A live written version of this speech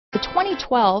The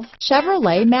 2012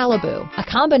 Chevrolet Malibu, a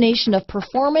combination of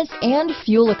performance and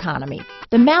fuel economy.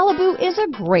 The Malibu is a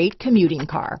great commuting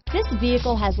car. This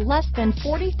vehicle has less than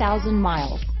 40,000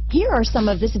 miles. Here are some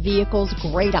of this vehicle's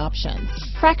great options: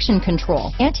 traction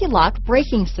control, anti-lock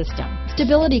braking system,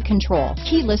 stability control,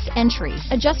 keyless entry,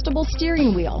 adjustable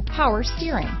steering wheel, power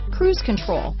steering, cruise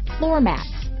control, floor mats,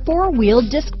 four-wheel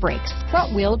disc brakes,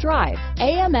 front-wheel drive,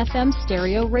 AM/FM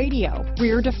stereo radio,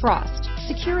 rear defrost,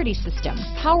 security system,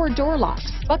 power door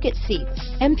locks, bucket seats,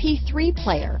 MP3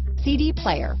 player, CD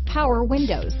player, power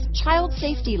windows, child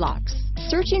safety locks.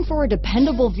 Searching for a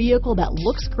dependable vehicle that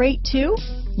looks great too?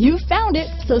 You found it,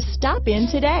 so stop in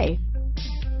today.